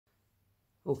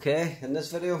Okay, in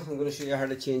this video I'm going to show you how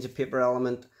to change a paper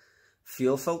element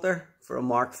fuel filter for a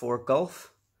Mark IV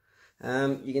Golf.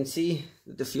 You can see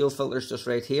that the fuel filter is just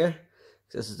right here.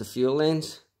 This is the fuel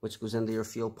lines which goes into your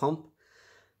fuel pump.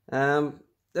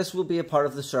 This will be a part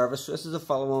of the service. This is a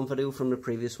follow-on video from the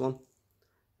previous one.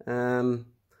 And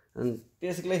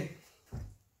basically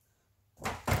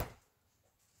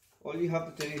all you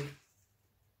have to do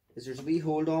is there's a wee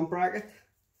hold on bracket.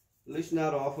 Loosen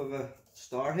that off with a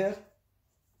star head.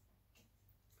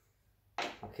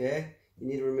 Okay, you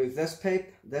need to remove this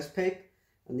pipe,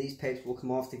 and these pipes will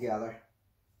come off together.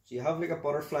 So you have like a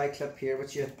butterfly clip here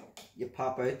which you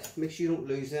pop out. Make sure you don't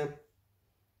lose them.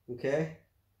 Okay.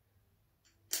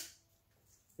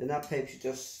 Then that pipe should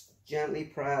just gently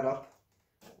pry it up,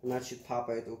 and that should pop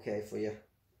out okay for you.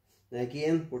 Now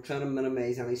again, we're trying to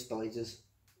minimize any spillages.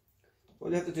 All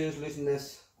you have to do is loosen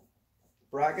this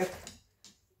bracket,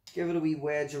 give it a wee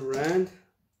wedge around,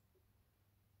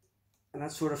 and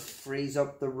that sort of frees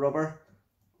up the rubber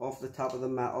off the top of the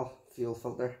metal fuel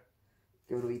filter.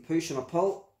 Give it a wee push and a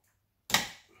pull,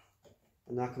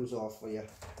 and that comes off for you.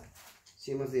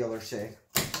 Same with the other side.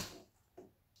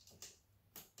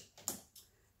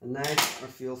 And now our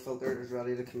fuel filter is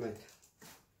ready to come out.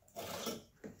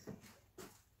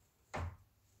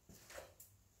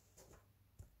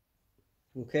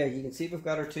 Okay, you can see we've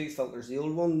got our two filters, the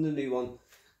old one and the new one.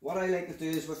 What I like to do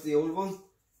is with the old one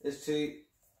is to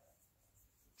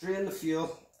drain the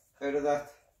fuel out of that.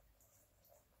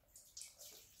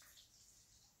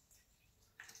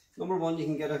 Number one, you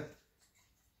can get a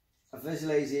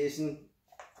visualization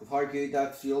of how good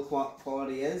that fuel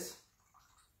quality is.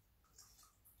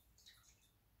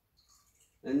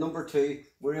 And number two,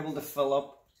 we're able to fill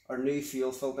up our new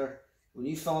fuel filter. When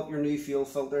you fill up your new fuel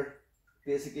filter,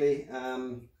 basically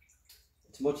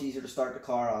it's much easier to start the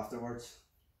car afterwards.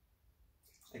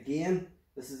 Again,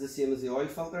 this is the same as the oil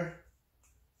filter.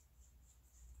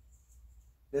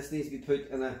 This needs to be put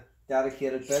in a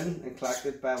dedicated bin and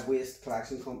collected by a waste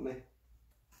collection company.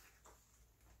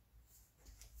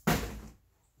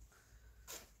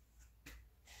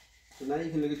 So now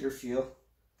you can look at your fuel.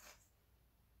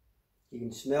 You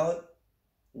can smell it,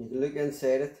 and you can look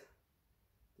inside it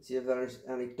to see if there's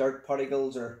any dirt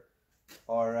particles or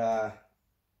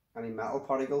any metal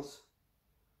particles.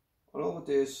 And all we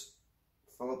do is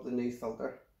fill up the new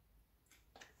filter.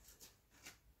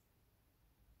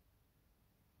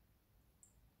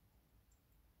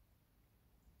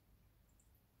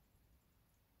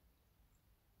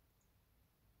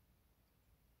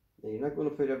 Now you're not going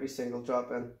to put every single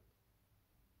drop in.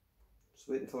 Just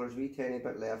wait until there's a wee tiny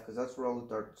bit left, because that's where all the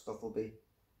dirt and stuff will be.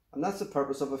 And that's the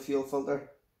purpose of a fuel filter.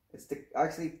 It's to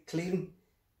actually clean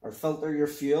or filter your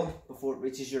fuel before it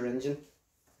reaches your engine.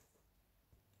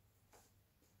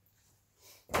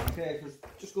 Okay, we're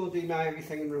just going to do now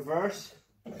everything in reverse.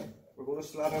 We're going to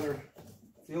slot on our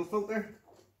fuel filter.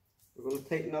 We're going to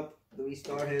tighten up the wee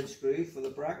star head screw for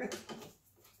the bracket.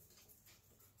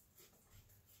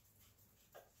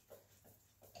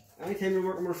 Anytime you're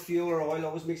working with fuel or oil,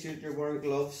 always make sure that you're wearing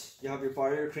gloves. You have your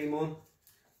barrier cream on.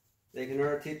 They can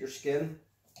irritate your skin.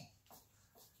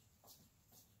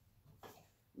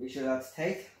 Make sure that's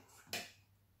tight.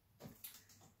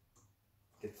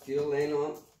 Get the fuel line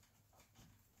on.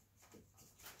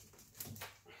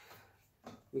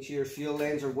 Make sure your fuel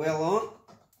lines are well on.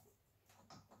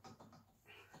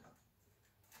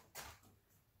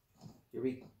 Your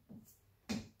wee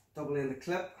double-ended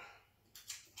clip.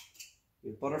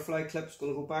 Your butterfly clip's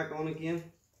going to go back on again.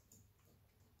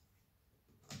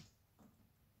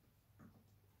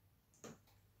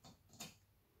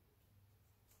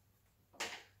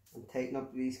 And tighten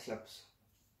up these clips.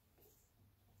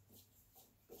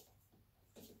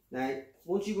 Now,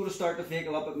 once you go to start the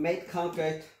vehicle up, it might conk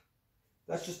out.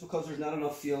 That's just because there's not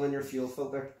enough fuel in your fuel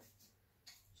filter.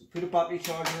 So put a battery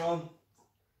charger on.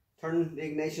 Turn the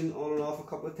ignition on and off a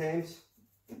couple of times.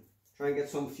 Try and get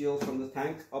some fuel from the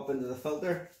tank up into the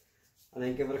filter, and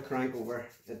then give it a crank over.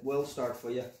 It will start for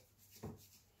you.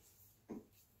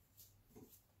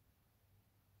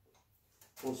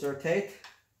 Once they're tight,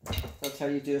 that's how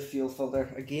you do a fuel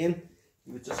filter. Again,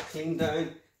 you would just clean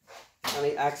down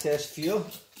any excess fuel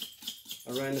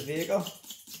around the vehicle,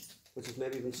 which has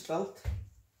maybe been spilt.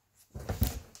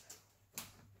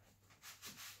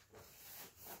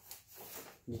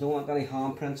 You don't want any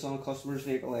handprints on a customer's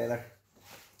vehicle either.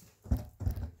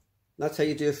 That's how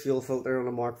you do a fuel filter on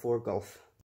a Mark IV Golf.